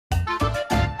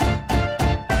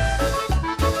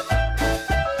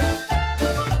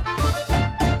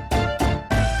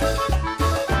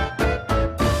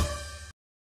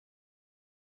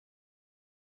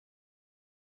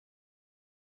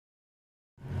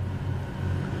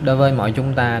Đối với mọi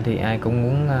chúng ta thì ai cũng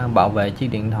muốn bảo vệ chiếc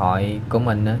điện thoại của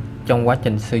mình trong quá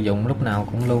trình sử dụng lúc nào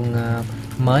cũng luôn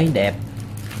mới đẹp.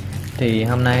 Thì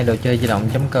hôm nay đồ chơi di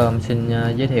động.com xin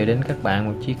giới thiệu đến các bạn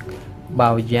một chiếc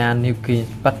Bao da Nillkin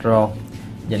Pro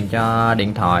dành cho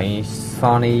điện thoại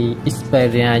Sony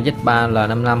Xperia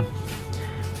Z3L55.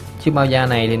 Chiếc bao da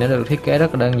này thì nó được thiết kế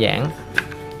rất là đơn giản,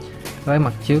 với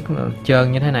mặt trước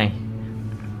trơn như thế này,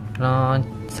 nó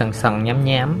sần sần nhám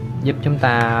nhám, giúp chúng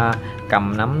ta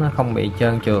cầm nắm nó không bị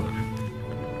trơn trượt,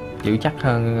 giữ chắc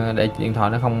hơn để điện thoại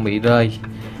nó không bị rơi.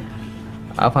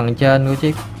 Ở phần trên của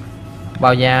chiếc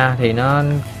bao da thì nó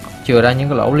chừa ra những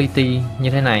cái lỗ li ti như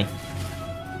thế này.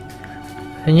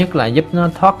 Thứ nhất là giúp nó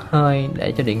thoát hơi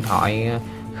để cho điện thoại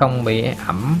không bị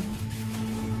ẩm,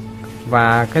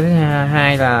 và cái thứ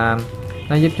hai là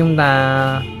nó giúp chúng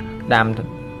ta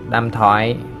đàm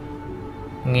thoại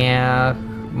nghe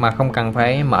mà không cần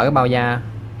phải mở cái bao da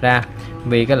ra,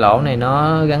 vì cái lỗ này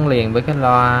nó gắn liền với cái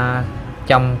loa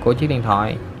trong của chiếc điện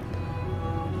thoại.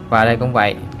 Và đây cũng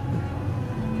vậy,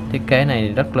 thiết kế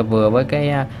này rất là vừa với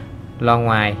cái loa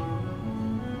ngoài.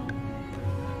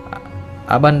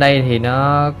 Ở bên đây thì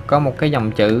nó có một cái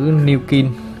dòng chữ Nillkin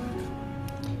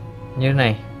như thế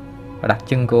này, và đặc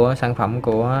trưng của sản phẩm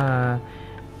của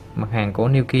mặt hàng của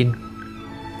Nillkin.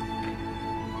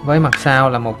 Với mặt sau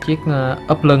là một chiếc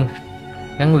ốp lưng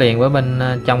gắn liền với bên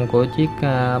trong của chiếc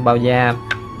bao da.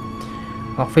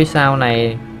 Hoặc phía sau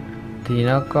này thì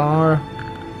nó có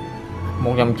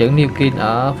một dòng chữ Nillkin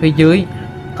ở phía dưới.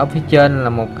 Ở phía trên là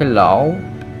một cái lỗ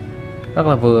rất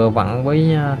là vừa vặn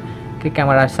với cái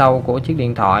camera sau của chiếc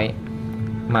điện thoại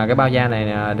mà cái bao da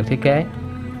này được thiết kế.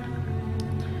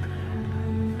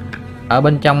 Ở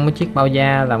bên trong của chiếc bao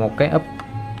da là một cái ốp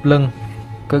lưng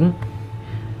cứng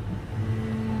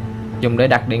dùng để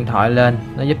đặt điện thoại lên,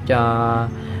 nó giúp cho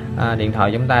điện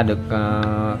thoại chúng ta được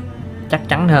chắc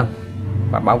chắn hơn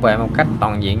và bảo vệ một cách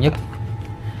toàn diện nhất.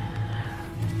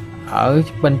 Ở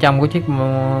bên trong của chiếc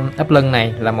ốp lưng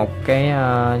này là một cái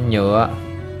nhựa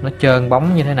nó trơn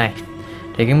bóng như thế này,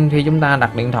 thì khi chúng ta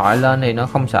đặt điện thoại lên thì nó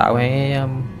không sợ phải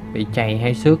bị chày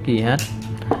hay xước gì hết.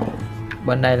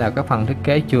 Bên đây là cái phần thiết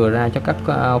kế chừa ra cho các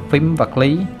phím vật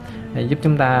lý để giúp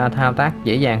chúng ta thao tác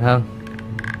dễ dàng hơn.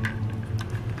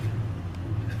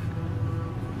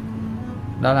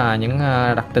 Đó là những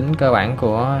đặc tính cơ bản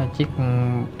của chiếc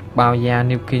bao da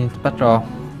Nillkin Pro.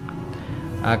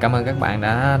 Cảm ơn các bạn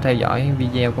đã theo dõi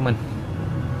video của mình.